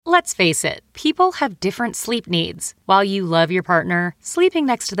Let's face it, people have different sleep needs. While you love your partner, sleeping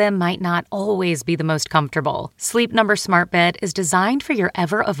next to them might not always be the most comfortable. Sleep Number Smart Bed is designed for your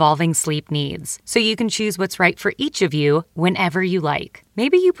ever-evolving sleep needs, so you can choose what's right for each of you whenever you like.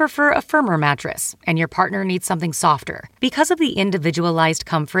 Maybe you prefer a firmer mattress and your partner needs something softer. Because of the individualized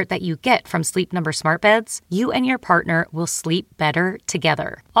comfort that you get from Sleep Number Smart Beds, you and your partner will sleep better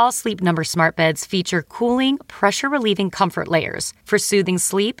together. All Sleep Number Smart Beds feature cooling, pressure-relieving comfort layers for soothing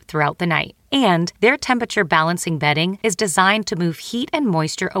sleep throughout the night. And their temperature balancing bedding is designed to move heat and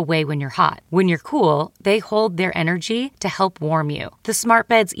moisture away when you're hot. When you're cool, they hold their energy to help warm you. The smart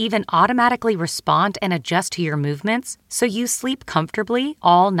beds even automatically respond and adjust to your movements, so you sleep comfortably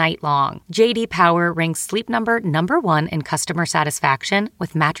all night long. J.D. Power ranks Sleep Number #1 in customer satisfaction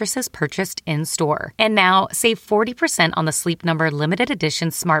with mattresses purchased in-store. And now, save 40% on the Sleep Number limited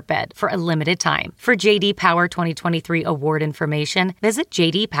edition smart bed for a limited time. For J.D. Power 2023 award information, visit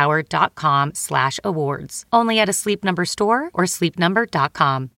jdpower.com/awards. Only at a Sleep Number store or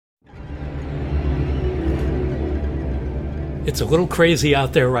sleepnumber.com. It's a little crazy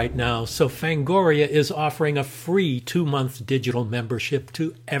out there right now, so Fangoria is offering a free 2-month digital membership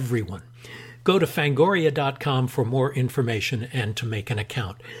to everyone. Go to fangoria.com for more information and to make an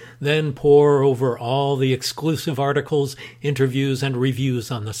account. Then pore over all the exclusive articles, interviews, and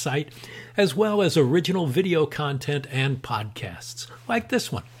reviews on the site, as well as original video content and podcasts, like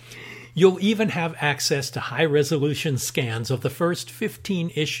this one. You'll even have access to high-resolution scans of the first 15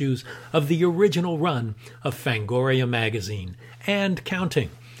 issues of the original run of Fangoria magazine, and counting.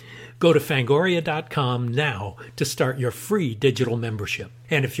 Go to fangoria.com now to start your free digital membership.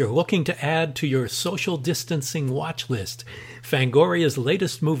 And if you're looking to add to your social distancing watch list, Fangoria's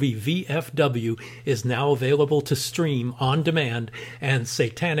latest movie, VFW, is now available to stream on demand, and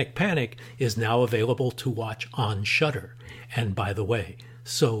Satanic Panic is now available to watch on Shudder. And by the way,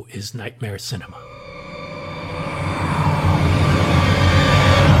 so is Nightmare Cinema.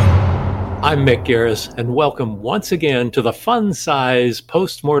 I'm Mick Garris, and welcome once again to the Fun Size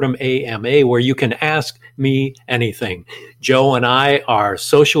Postmortem AMA, where you can ask me anything. Joe and I are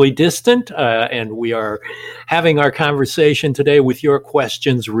socially distant, and we are having our conversation today with your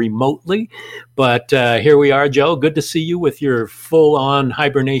questions remotely. But here we are, Joe. Good to see you with your full-on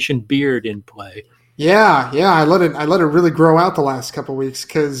hibernation beard in play. Yeah. I let it really grow out the last couple of weeks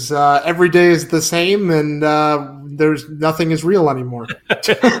because every day is the same, and there's nothing is real anymore.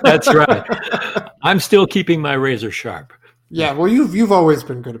 That's right. I'm still keeping my razor sharp. Yeah, well, you've always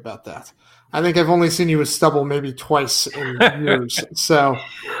been good about that. I think I've only seen you with stubble maybe twice in years. So,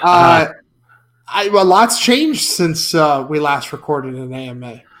 a lot's changed since we last recorded an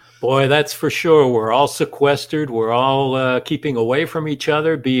AMA. Boy, that's for sure. We're all sequestered. We're all keeping away from each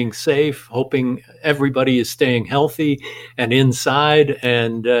other, being safe, hoping everybody is staying healthy and inside,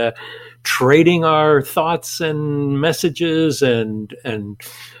 and trading our thoughts and messages and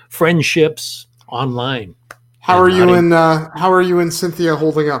friendships online. How are you and Cynthia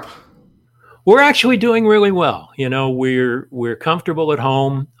holding up? We're actually doing really well. You know, we're comfortable at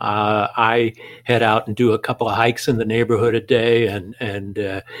home. I head out and do a couple of hikes in the neighborhood a day, and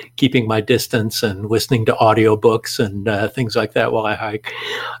keeping my distance and listening to audiobooks and things like that while I hike.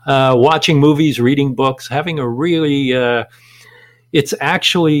 Watching movies, reading books, having a really it's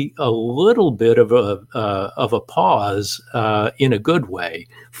actually a little bit of a pause in a good way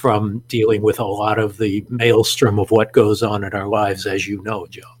from dealing with a lot of the maelstrom of what goes on in our lives, as you know,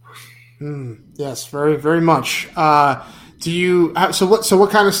 Joe. Yes, very, very much. What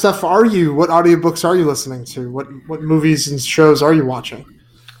kind of stuff what audiobooks are you listening to? What movies and shows are you watching?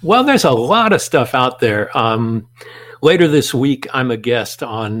 Well, there's a lot of stuff out there. Later this week, I'm a guest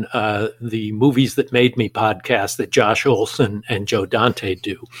on the Movies That Made Me podcast that Josh Olson and Joe Dante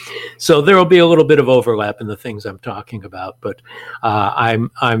do. So there will be a little bit of overlap in the things I'm talking about, but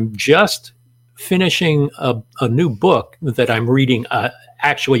I'm just finishing a new book that I'm reading,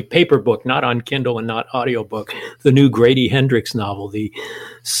 actually paper book, not on Kindle and not audiobook, the new Grady Hendrix novel, the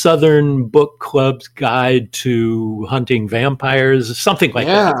Southern Book Club's Guide to Hunting Vampires, something like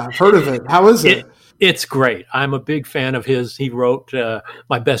that. Yeah, I've heard of it. How is it? It's great. I'm a big fan of his. He wrote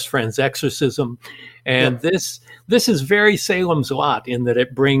My Best Friend's Exorcism. And this is very Salem's Lot in that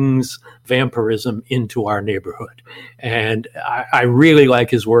it brings vampirism into our neighborhood. And I really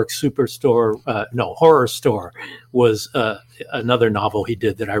like his work. Horror Store was another novel he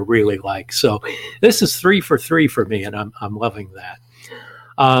did that I really like. So this is 3 for 3 for me, and I'm loving that.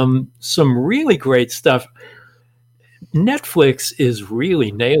 Some really great stuff. Netflix is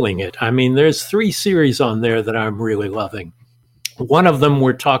really nailing it. I mean, there's 3 series on there that I'm really loving. One of them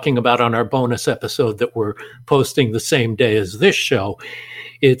we're talking about on our bonus episode that we're posting the same day as this show.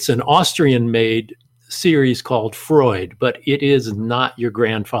 It's an Austrian-made series called Freud, but it is not your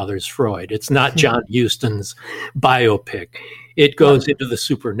grandfather's Freud. It's not John Huston's biopic. It goes into the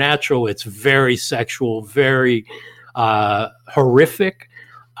supernatural. It's very sexual, very horrific,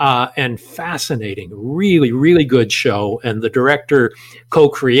 and fascinating. Really, really good show. And the director,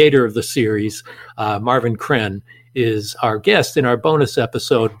 co-creator of the series, Marvin Kren, is our guest in our bonus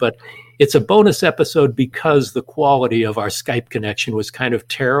episode. But it's a bonus episode because the quality of our Skype connection was kind of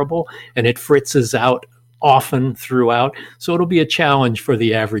terrible, and it fritzes out often throughout. So it'll be a challenge for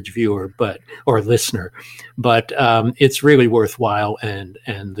the average viewer or listener. But it's really worthwhile, and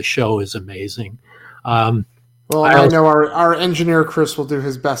the show is amazing. Well, I know our engineer, Chris, will do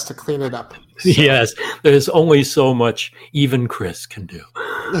his best to clean it up. So. Yes, there's only so much even Chris can do.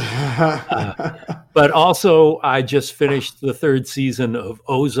 But also, I just finished the 3rd season of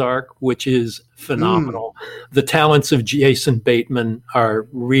Ozark, which is phenomenal. The talents of Jason Bateman are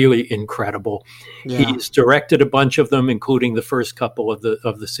really incredible. Yeah. He's directed a bunch of them, including the first couple of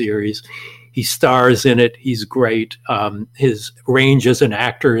the series. He stars in it. He's great. His range as an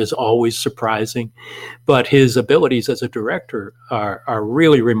actor is always surprising, but his abilities as a director are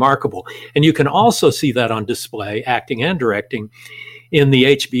really remarkable. And you can also see that on display, acting and directing, in the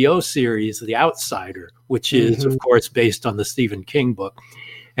HBO series, The Outsider, which is, of course, based on the Stephen King book.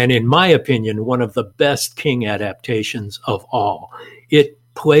 And in my opinion, one of the best King adaptations of all. It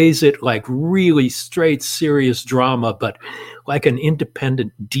plays it like really straight, serious drama, but like an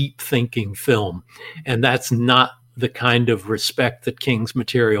independent, deep thinking film. And that's not the kind of respect that King's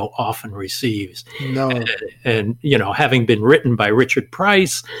material often receives. No. And having been written by Richard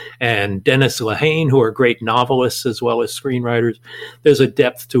Price and Dennis Lehane, who are great novelists as well as screenwriters, there's a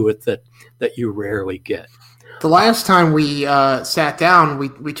depth to it that you rarely get. The last time we sat down,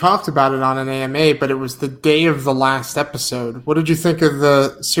 we talked about it on an AMA, but it was the day of the last episode. What did you think of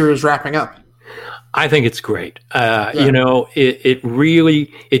the series wrapping up? I think it's great. It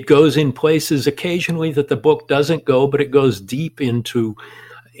really goes in places occasionally that the book doesn't go, but it goes deep into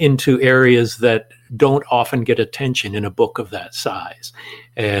areas that don't often get attention in a book of that size.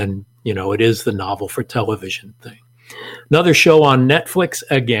 And, it is the novel for television thing. Another show on Netflix,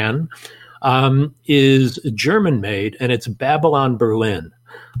 again, is German-made, and it's Babylon Berlin.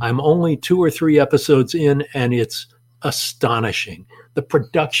 I'm only 2 or 3 episodes in, and it's astonishing. The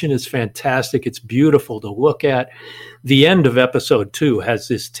production is fantastic. It's beautiful to look at. The end of episode 2 has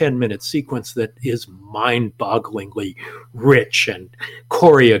this 10-minute sequence that is mind-bogglingly rich and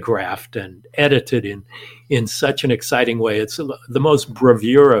choreographed and edited in such an exciting way. It's the most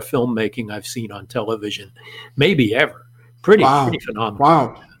bravura filmmaking I've seen on television, maybe ever. Pretty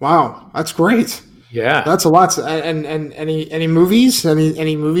phenomenal. Wow. That's great. Yeah. That's a lot. And any movies?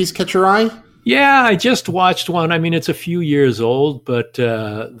 Any movies catch your eye? Yeah, I just watched one. I mean, it's a few years old, but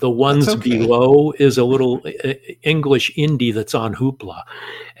The Ones Below is a little English indie that's on Hoopla.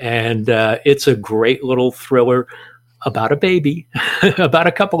 And it's a great little thriller about a baby, about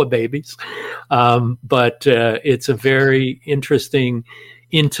a couple of babies. But it's a very interesting,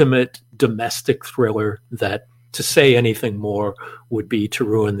 intimate, domestic thriller that to say anything more would be to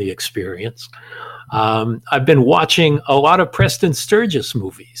ruin the experience. I've been watching a lot of Preston Sturges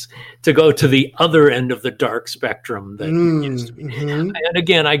movies to go to the other end of the dark spectrum that he used to be. And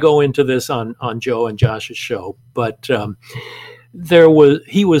again, I go into this on Joe and Josh's show, but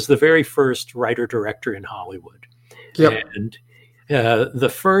he was the very first writer-director in Hollywood. Yep. And the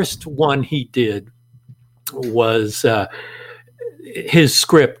first one he did was his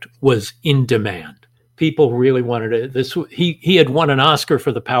script was in demand. People really wanted it. He had won an Oscar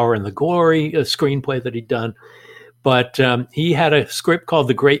for The Power and the Glory, a screenplay that he'd done. But he had a script called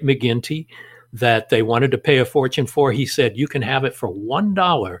The Great McGinty that they wanted to pay a fortune for. He said, you can have it for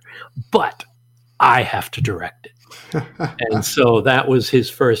 $1, but I have to direct it. And so that was his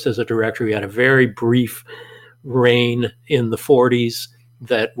first as a director. He had a very brief reign in the 40s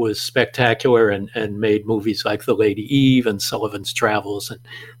that was spectacular and made movies like The Lady Eve and Sullivan's Travels and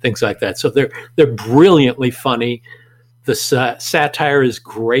things like that. So they're brilliantly funny. The satire is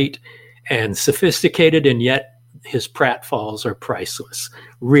great and sophisticated, and yet his pratfalls are priceless.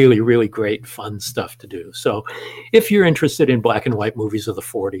 Really, really great, fun stuff to do. So if you're interested in black and white movies of the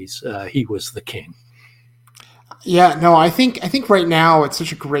 40s, he was the king. Yeah, no, I think right now it's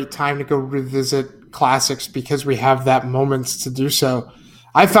such a great time to go revisit classics because we have that moments to do so.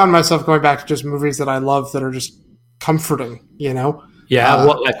 I found myself going back to just movies that I love that are just comforting, Yeah,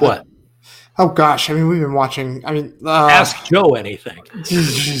 like what? Oh gosh, I mean, we've been watching. I mean, Ask Joe anything.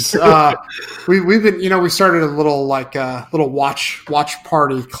 Geez, we've been, we started a little little watch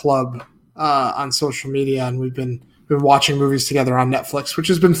party club on social media, and we've been watching movies together on Netflix, which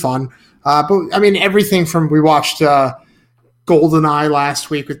has been fun. But I mean, everything from we watched GoldenEye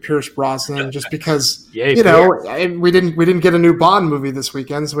last week with Pierce Brosnan, just because we didn't get a new Bond movie this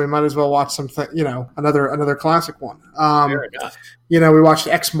weekend, so we might as well watch something, another classic one. Fair enough. We watched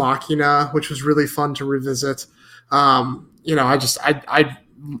Ex Machina, which was really fun to revisit. I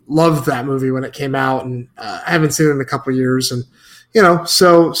loved that movie when it came out, and I haven't seen it in a couple of years, and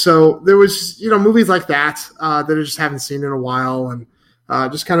so there was movies like that that I just haven't seen in a while, and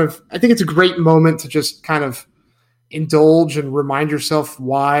just kind of, I think it's a great moment to just kind of indulge and remind yourself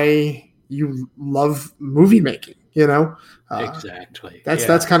why you love movie making. Exactly.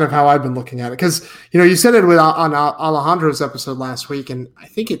 That's kind of how I've been looking at it, because you said it on Alejandro's episode last week, and I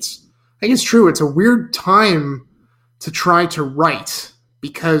think it's true. It's a weird time to try to write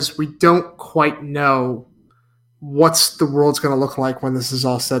because we don't quite know what's the world's going to look like when this is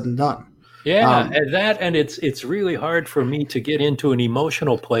all said and done. Yeah, and it's really hard for me to get into an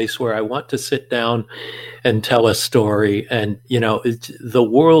emotional place where I want to sit down and tell a story. And, the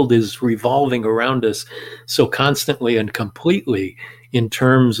world is revolving around us so constantly and completely in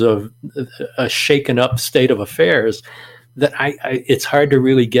terms of a shaken up state of affairs that it's hard to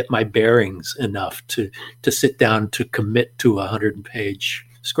really get my bearings enough to sit down to commit to a 100-page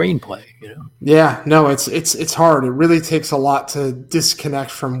screenplay. Yeah, no, it's hard. It really takes a lot to disconnect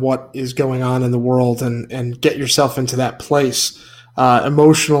from what is going on in the world and get yourself into that place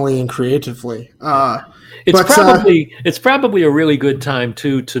emotionally and creatively. It's probably a really good time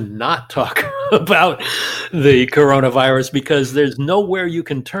too to not talk about the coronavirus, because there's nowhere you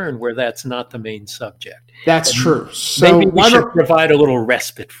can turn where that's not the main subject. That's true. So maybe we should provide a little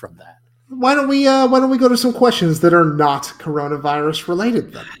respite from that. Why don't we go to some questions that are not coronavirus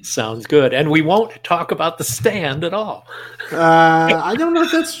related then? Sounds good. And we won't talk about The Stand at all. I don't know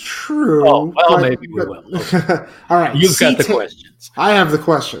if that's true. Oh, well, maybe we will. Okay. All right. You've got the questions. I have the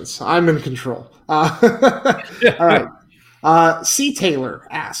questions. I'm in control. All right. C. Taylor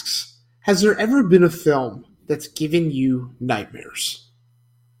asks, has there ever been a film that's given you nightmares?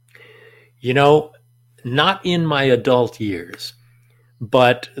 Not in my adult years.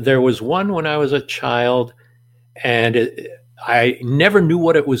 But there was one when I was a child, and I never knew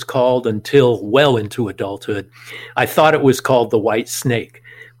what it was called until well into adulthood. I thought it was called The White Snake,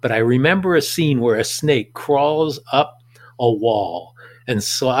 but I remember a scene where a snake crawls up a wall and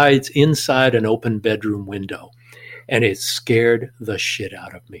slides inside an open bedroom window, and it scared the shit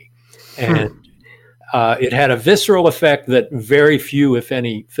out of me. And it had a visceral effect that very few, if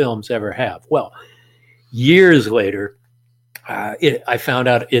any, films ever have. Well, years later, I found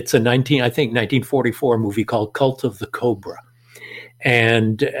out it's a 1944 movie called Cult of the Cobra.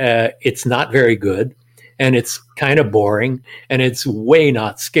 And it's not very good, and it's kind of boring, and it's way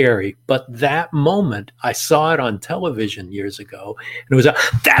not scary. But that moment, I saw it on television years ago, and it was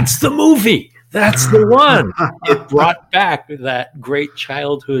that's the movie! That's the one! It brought back that great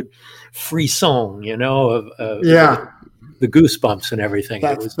childhood frisson, of the goosebumps and everything.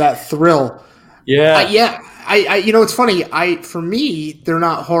 That thrill. Yeah. It's funny. For me, they're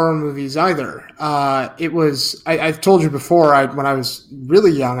not horror movies either. I've told you before, when I was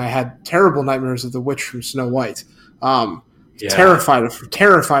really young, I had terrible nightmares of the witch from Snow White. Terrified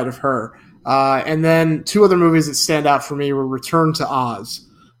of her. And then two other movies that stand out for me were Return to Oz,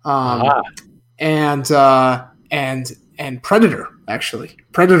 and Predator. Actually,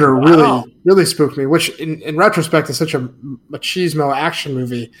 Predator really spooked me, which in retrospect is such a machismo action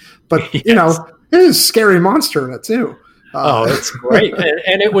movie, but there's a scary monster in it too. It's great.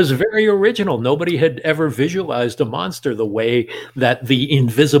 And it was very original. Nobody had ever visualized a monster the way that the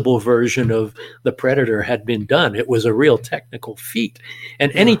invisible version of the Predator had been done. It was a real technical feat.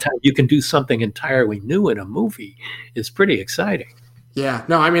 And anytime you can do something entirely new in a movie is pretty exciting. Yeah,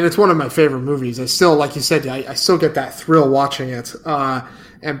 no, I mean, it's one of my favorite movies. I still, like you said, I still get that thrill watching it. That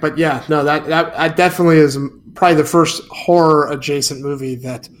definitely is probably the first horror adjacent movie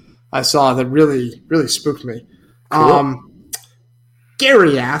that I saw that really, really spooked me. Cool.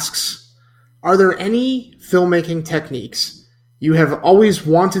 Gary asks, are there any filmmaking techniques you have always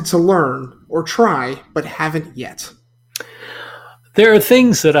wanted to learn or try but haven't yet? There are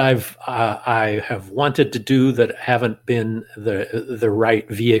things that I have wanted to do that haven't been the right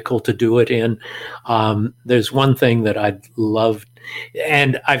vehicle to do it in. There's one thing that I'd love,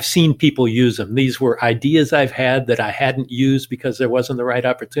 and I've seen people use them. These were ideas I've had that I hadn't used because there wasn't the right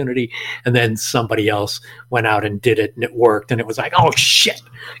opportunity, and then somebody else went out and did it, and it worked, and it was like, oh shit!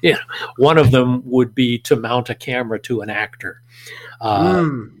 Yeah, one of them would be to mount a camera to an actor.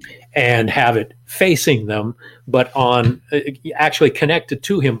 And have it facing them, but on actually connected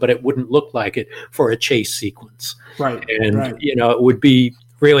to him, but it wouldn't look like it for a chase sequence. Right. And, right. It would be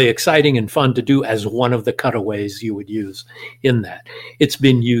really exciting and fun to do as one of the cutaways you would use in that. It's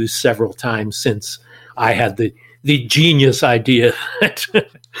been used several times since I had the genius idea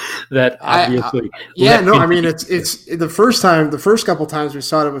that obviously. I mean, it's the first couple times we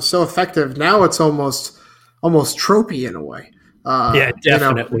saw it was so effective. Now it's almost tropey in a way. Yeah, it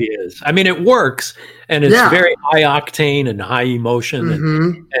definitely is. I mean, it works, and it's very high octane and high emotion,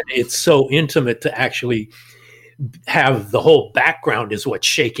 and it's so intimate to actually have the whole background is what's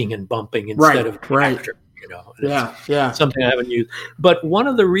shaking and bumping instead of the actor. Something I haven't used. But one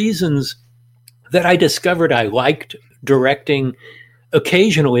of the reasons that I discovered I liked directing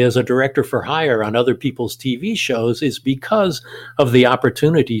occasionally as a director for hire on other people's TV shows is because of the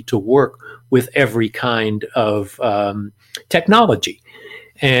opportunity to work with every kind of technology.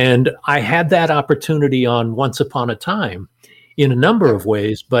 And I had that opportunity on Once Upon a Time in a number of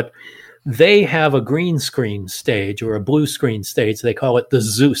ways, but they have a green screen stage or a blue screen stage. They call it the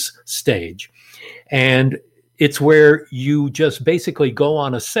Zeus stage. And it's where you just basically go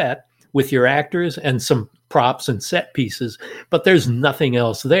on a set with your actors and some props and set pieces, but there's nothing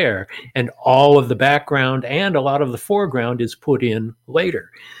else there. And all of the background and a lot of the foreground is put in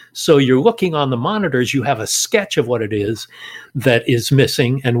later. So you're looking on the monitors, you have a sketch of what it is that is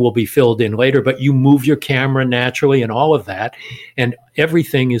missing and will be filled in later, but you move your camera naturally and all of that, and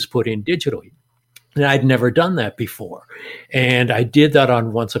everything is put in digitally. And I'd never done that before. And I did that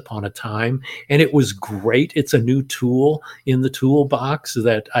on Once Upon a Time, and it was great. It's a new tool in the toolbox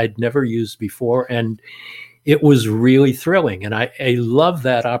that I'd never used before, and it was really thrilling. And I love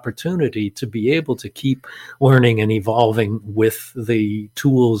that opportunity to be able to keep learning and evolving with the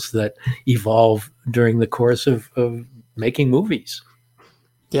tools that evolve during the course of making movies.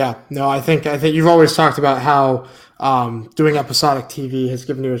 Yeah, no, I think you've always talked about how doing episodic TV has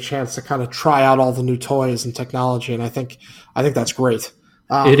given you a chance to kind of try out all the new toys and technology, and I think that's great.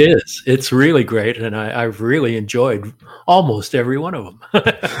 It is. It's really great, and I've really enjoyed almost every one of them.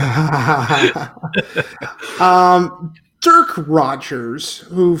 Dirk Rogers,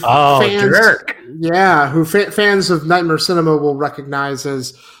 who Dirk, fans of Nightmare Cinema will recognize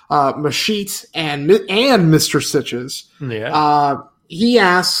as Masheet and Mr. Stitches. Yeah. He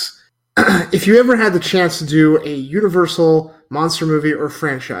asks, if you ever had the chance to do a Universal monster movie or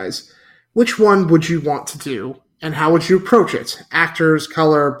franchise, which one would you want to do, and how would you approach it? Actors,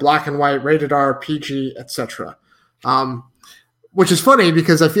 color, black and white, rated R, PG, etc. Which is funny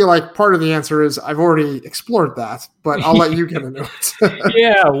because I feel like part of the answer is I've already explored that, but I'll let you get into it.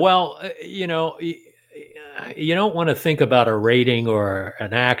 Yeah, well, you don't want to think about a rating or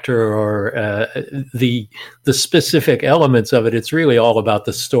an actor or the specific elements of it. It's really all about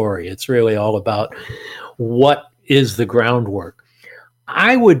the story. It's really all about what is the groundwork.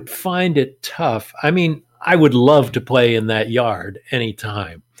 I would find it tough. I mean, I would love to play in that yard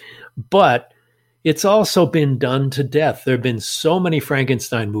anytime, but it's also been done to death. There have been so many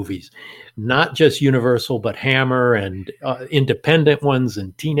Frankenstein movies, not just Universal, but Hammer and independent ones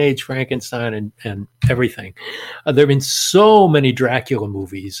and Teenage Frankenstein and everything. There have been so many Dracula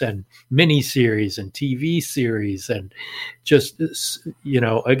movies and miniseries and TV series and just,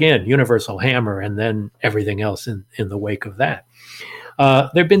 again, Universal, Hammer, and then everything else in the wake of that. There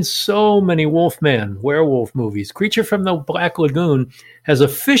have been so many Wolfman, werewolf movies. Creature from the Black Lagoon has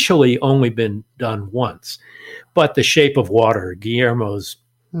officially only been done once. But The Shape of Water, Guillermo's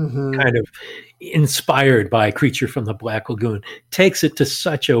kind of inspired by Creature from the Black Lagoon, takes it to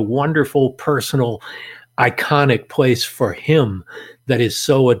such a wonderful, personal, iconic place for him that is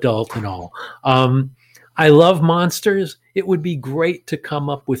so adult and all. I love monsters. It would be great to come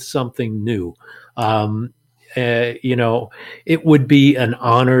up with something new. It would be an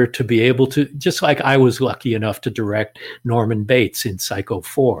honor to be able to, just like I was lucky enough to direct Norman Bates in Psycho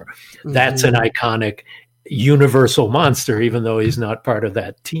 4. That's an iconic Universal monster, even though he's not part of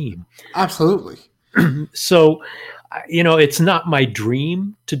that team. Absolutely. So, it's not my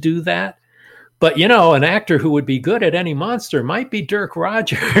dream to do that, But, you know, an actor who would be good at any monster might be Dirk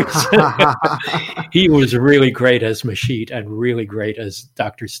Rogers. He was really great as Masheet and really great as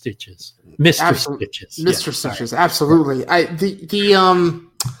Dr. Stitches. Mr. Stitches. Mr. Stitches, absolutely. I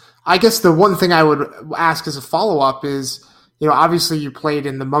guess the one thing I would ask as a follow-up is, you know, obviously you played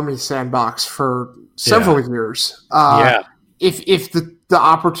in the Mummy sandbox for several years. If the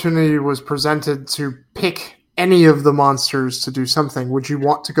opportunity was presented to pick any of the monsters to do something, would you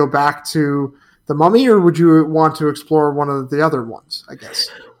want to go back to the Mummy, or would you want to explore one of the other ones, I guess?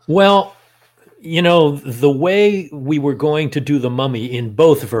 Well, you know, the way we were going to do the Mummy in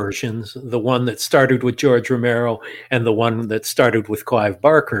both versions, the one that started with George Romero and the one that started with Clive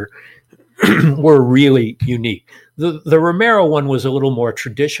Barker, were really unique. The Romero one was a little more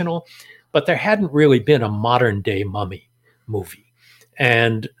traditional, but there hadn't really been a modern day Mummy movie.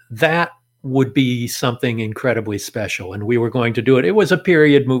 And that would be something incredibly special. And we were going to do it. It was a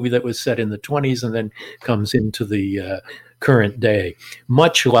period movie that was set in the 20s and then comes into the current day,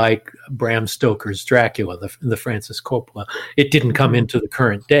 much like Bram Stoker's Dracula, the Francis Coppola. It didn't come into the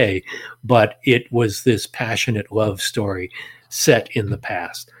current day, but it was this passionate love story set in the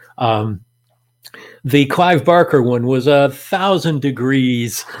past. The Clive Barker one was 1,000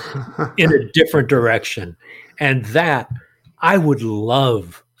 degrees in a different direction. And that I would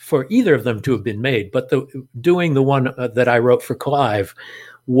love for either of them to have been made. But doing the one that I wrote for Clive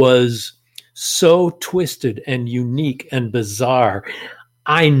was so twisted and unique and bizarre.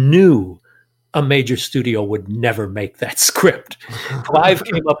 I knew a major studio would never make that script. Clive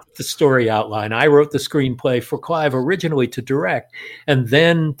came up with the story outline. I wrote the screenplay for Clive originally to direct, and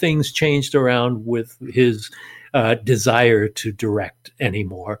then things changed around with his desire to direct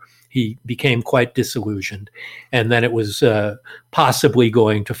anymore. He became quite disillusioned, and then it was possibly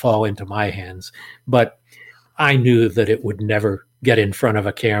going to fall into my hands. But I knew that it would never get in front of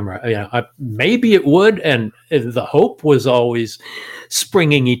a camera. You know, maybe it would, and the hope was always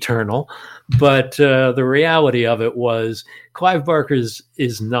springing eternal. But the reality of it was Clive Barker's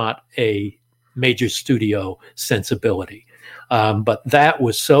is not a major studio sensibility. But that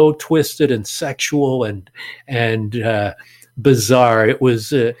was so twisted and sexual and bizarre. It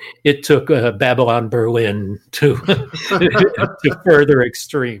was. It took Babylon Berlin to to further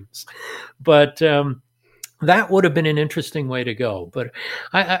extremes. But that would have been an interesting way to go. But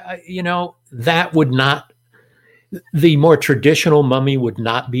I you know, that would not. The more traditional Mummy would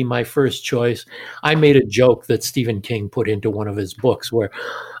not be my first choice. I made a joke that Stephen King put into one of his books where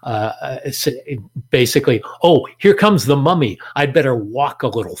basically, oh, here comes the Mummy. I'd better walk a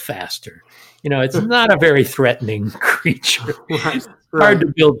little faster. You know, it's not a very threatening creature. Right. Hard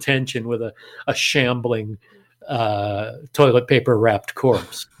to build tension with a shambling toilet paper wrapped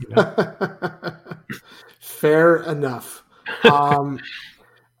corpse. You know? Fair enough.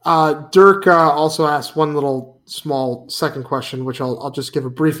 Dirk also asked one little small second question, which I'll just give a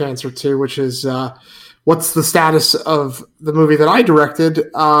brief answer to, which is what's the status of the movie that I directed?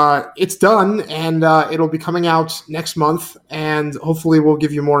 It's done, and it'll be coming out next month, and hopefully we'll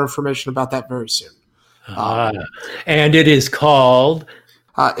give you more information about that very soon. And it is called?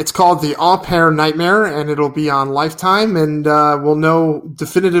 It's called The Au Pair Nightmare, and it'll be on Lifetime, and we'll know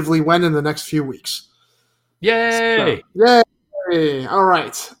definitively when in the next few weeks. Yay! So, yay! All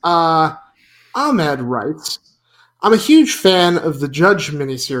right. Ahmed writes, I'm a huge fan of the Judge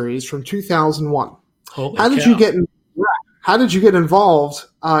miniseries from 2001. How did you get involved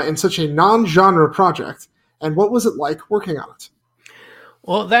in such a non-genre project, and what was it like working on it?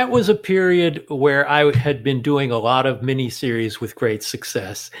 Well, that was a period where I had been doing a lot of miniseries with great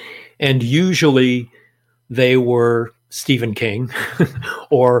success, and usually they were Stephen King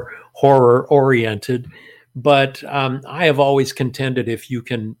or horror-oriented. But I have always contended if you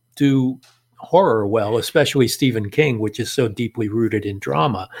can do horror well, especially Stephen King, which is so deeply rooted in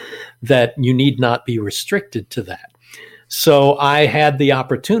drama, that you need not be restricted to that. So I had the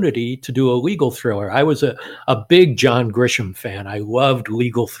opportunity to do a legal thriller. I was a big John Grisham fan. I loved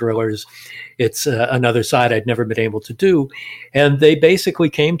legal thrillers. It's another side I'd never been able to do. And they basically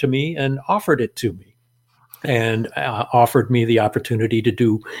came to me and offered it to me, and offered me the opportunity to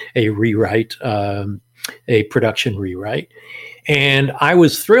do a rewrite, a production rewrite. And I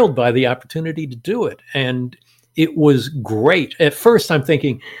was thrilled by the opportunity to do it. And it was great. At first, I'm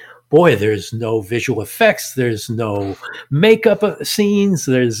thinking, boy, there's no visual effects. There's no makeup scenes.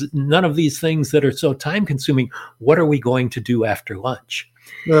 There's none of these things that are so time consuming. What are we going to do after lunch?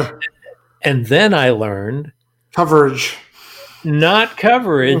 And then I learned coverage. Not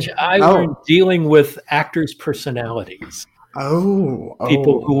coverage. I learned dealing with actors' personalities. People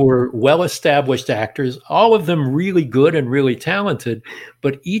Oh. who were well-established actors, all of them really good and really talented,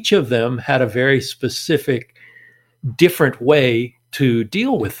 but each of them had a very specific, different way to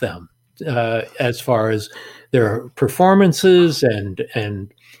deal with them, as far as their performances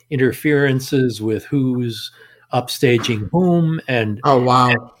and interferences with who's upstaging whom, and Oh,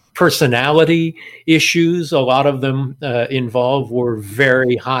 wow. personality issues. A lot of them involved were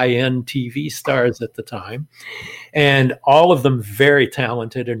very high-end TV stars at the time, and all of them very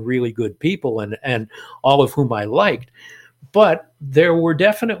talented and really good people, and all of whom I liked. But there were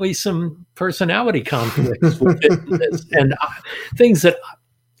definitely some personality conflicts within this, and things that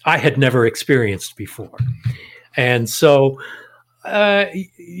I had never experienced before. And so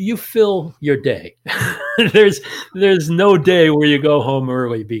you fill your day. there's no day where you go home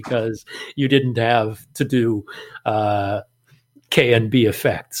early because you didn't have to do K and B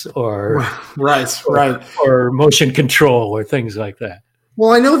effects Right. or motion control or things like that.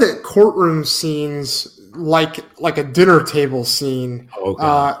 Well, I know that courtroom scenes, like a dinner table scene,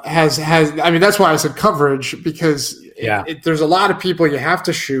 has. I mean, that's why I said coverage, because there's a lot of people you have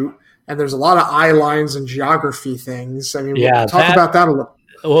to shoot, and there's a lot of eye lines and geography things. I mean, we'll talk about that a little.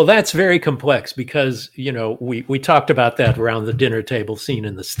 Well, that's very complex because, we talked about that around the dinner table scene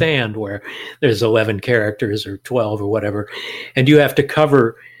in The Stand, where there's 11 characters or 12 or whatever, and you have to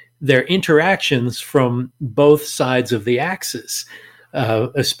cover their interactions from both sides of the axis,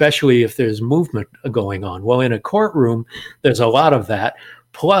 especially if there's movement going on. Well, in a courtroom, there's a lot of that.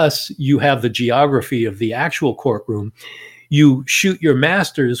 Plus, you have the geography of the actual courtroom. You shoot your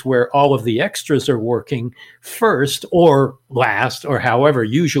masters where all of the extras are working first or last, or however.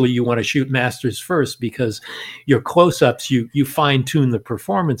 Usually you want to shoot masters first because your close-ups, you fine-tune the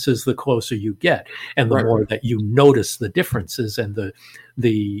performances the closer you get, and the more that you notice the differences and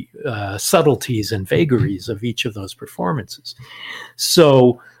the subtleties and vagaries of each of those performances.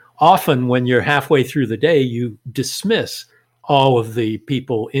 So often when you're halfway through the day, you dismiss all of the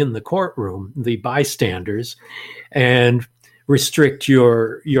people in the courtroom, the bystanders, and restrict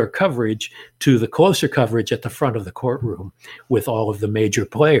your coverage to the closer coverage at the front of the courtroom with all of the major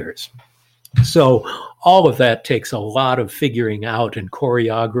players. So all of that takes a lot of figuring out and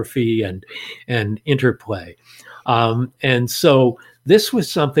choreography and interplay. And so this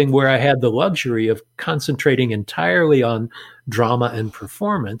was something where I had the luxury of concentrating entirely on drama and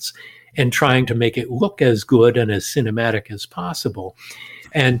performance and trying to make it look as good and as cinematic as possible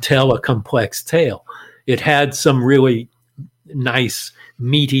and tell a complex tale. It had some really nice,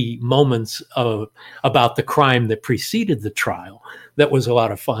 meaty moments about the crime that preceded the trial. That was a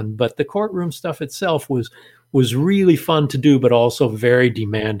lot of fun. But the courtroom stuff itself was really fun to do, but also very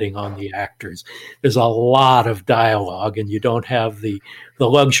demanding on the actors. There's a lot of dialogue, and you don't have the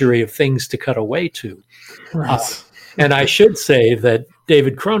luxury of things to cut away to. Right. And I should say that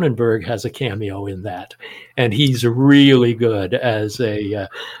David Cronenberg has a cameo in that, and he's really good as an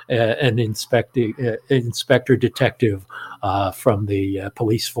inspector detective from the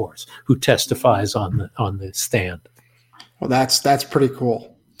police force who testifies on the stand. Well, that's pretty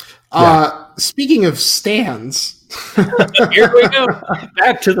cool. Yeah. Speaking of stands, here we go.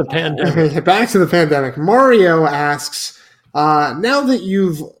 Back to the pandemic. Back to the pandemic. Mario asks, now that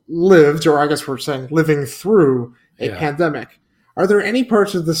you've lived, or I guess we're saying living through a pandemic, are there any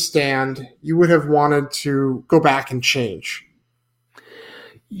parts of The Stand you would have wanted to go back and change?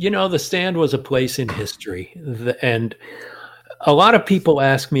 The Stand was a place in history, and a lot of people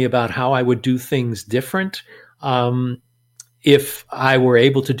ask me about how I would do things different if I were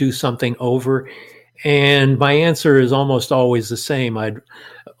able to do something over. And my answer is almost always the same.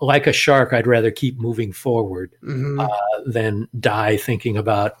 Like a shark, I'd rather keep moving forward than die thinking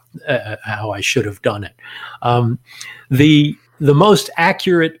about how I should have done it. The most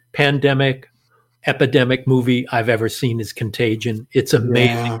accurate epidemic movie I've ever seen is Contagion. It's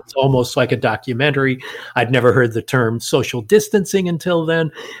amazing. Yeah. It's almost like a documentary. I'd never heard the term social distancing until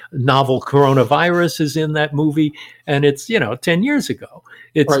then. Novel coronavirus is in that movie, and it's 10 years ago.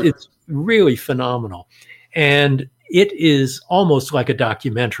 It's really phenomenal. And it is almost like a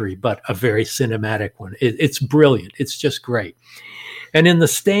documentary, but a very cinematic one. It's brilliant. It's just great. And in The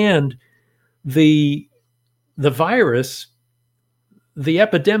Stand, the virus, the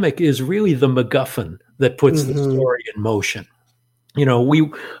epidemic is really the MacGuffin that puts the story in motion. We,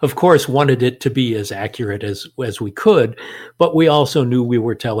 of course, wanted it to be as accurate as we could, but we also knew we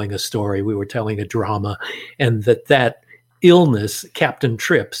were telling a story. We were telling a drama, and that illness, Captain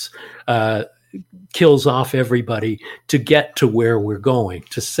Trips, kills off everybody to get to where we're going,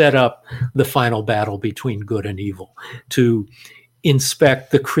 to set up the final battle between good and evil, to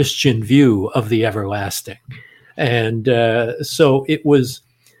inspect the Christian view of the everlasting. And so it was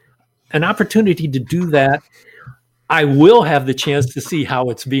an opportunity to do that. I will have the chance to see how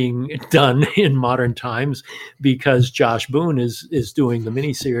it's being done in modern times because Josh Boone is doing the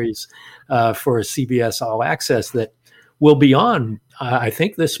miniseries for CBS All Access that will be on, I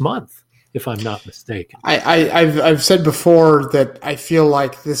think, this month, if I'm not mistaken. I've said before that I feel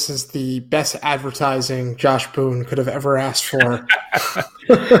like this is the best advertising Josh Boone could have ever asked for.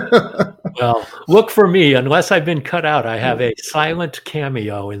 Well, look for me. Unless I've been cut out, I have a silent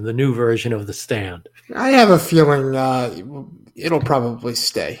cameo in the new version of The Stand. I have a feeling it'll probably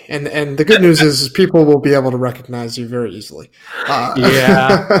stay. And the good news is people will be able to recognize you very easily.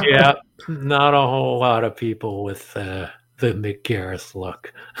 Yeah. Not a whole lot of people with the Mick Garris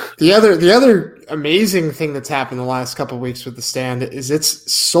look. The other amazing thing that's happened the last couple of weeks with The Stand is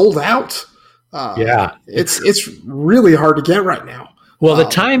it's sold out. It's really hard to get right now. Well, the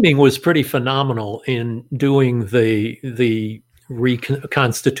timing was pretty phenomenal in doing the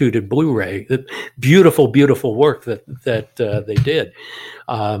reconstituted Blu-ray. The beautiful, beautiful work that they did.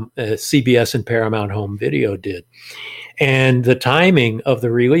 CBS and Paramount Home Video did. And the timing of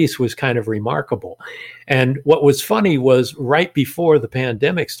the release was kind of remarkable. And what was funny was right before the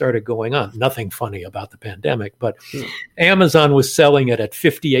pandemic started going on, nothing funny about the pandemic, but Amazon was selling it at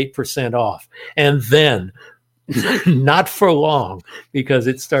 58% off. And then not for long because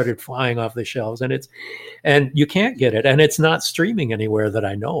it started flying off the shelves and you can't get it. And it's not streaming anywhere that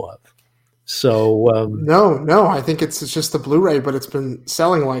I know of. So no, I think it's just the Blu-ray, but it's been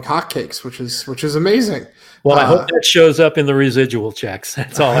selling like hotcakes, which is amazing. Well, I hope that shows up in the residual checks.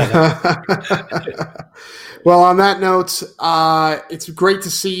 That's all I have. Well, on that note, it's great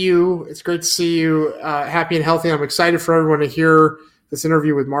to see you. It's great to see you happy and healthy. I'm excited for everyone to hear this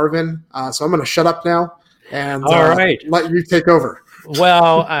interview with Marvin. So I'm going to shut up now and all right. Let you take over.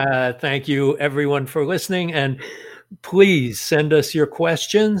 Well, thank you everyone for listening, and please send us your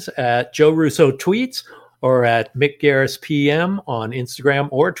questions at Joe Russo Tweets or at Mick Garris PM on Instagram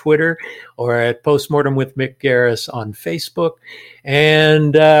or Twitter, or at Postmortem with Mick Garris on Facebook.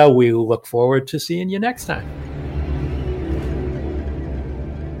 And we look forward to seeing you next time.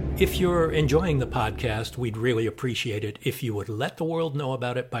 If you're enjoying the podcast, we'd really appreciate it if you would let the world know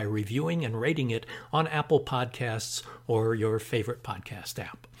about it by reviewing and rating it on Apple Podcasts or your favorite podcast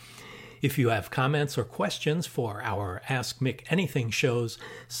app. If you have comments or questions for our Ask Mick Anything shows,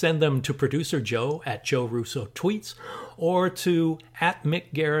 send them to producer Joe at Joe Russo Tweets or to at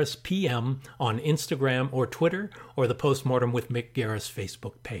Mick Garris PM on Instagram or Twitter, or the Postmortem with Mick Garris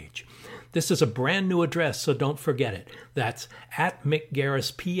Facebook page. This is a brand new address, so don't forget it. That's at Mick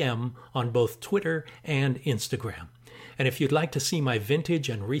Garris PM on both Twitter and Instagram. And if you'd like to see my vintage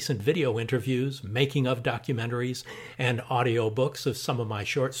and recent video interviews, making of documentaries, and audiobooks of some of my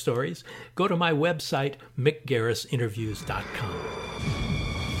short stories, go to my website, mickgarrisinterviews.com.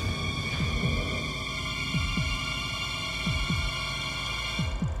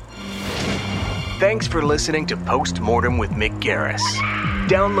 Thanks for listening to Postmortem with Mick Garris.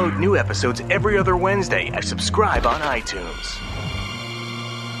 Download new episodes every other Wednesday and subscribe on iTunes.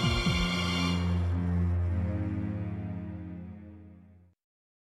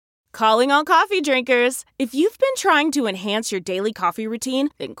 Calling all coffee drinkers. If you've been trying to enhance your daily coffee routine,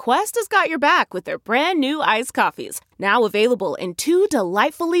 then Quest has got your back with their brand new iced coffees. Now available in 2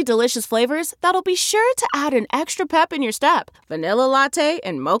 delightfully delicious flavors that'll be sure to add an extra pep in your step: vanilla latte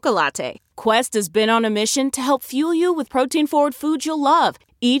and mocha latte. Quest has been on a mission to help fuel you with protein-forward foods you'll love.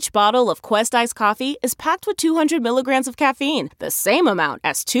 Each bottle of Quest iced coffee is packed with 200 milligrams of caffeine, the same amount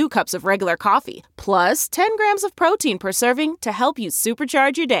as 2 cups of regular coffee, plus 10 grams of protein per serving to help you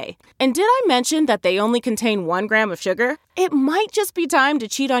supercharge your day. And did I mention that they only contain 1 gram of sugar? It might just be time to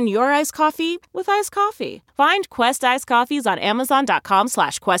cheat on your iced coffee with iced coffee. Find Quest iced coffees on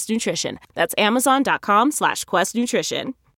Amazon.com/Quest Nutrition. That's Amazon.com/Quest Nutrition.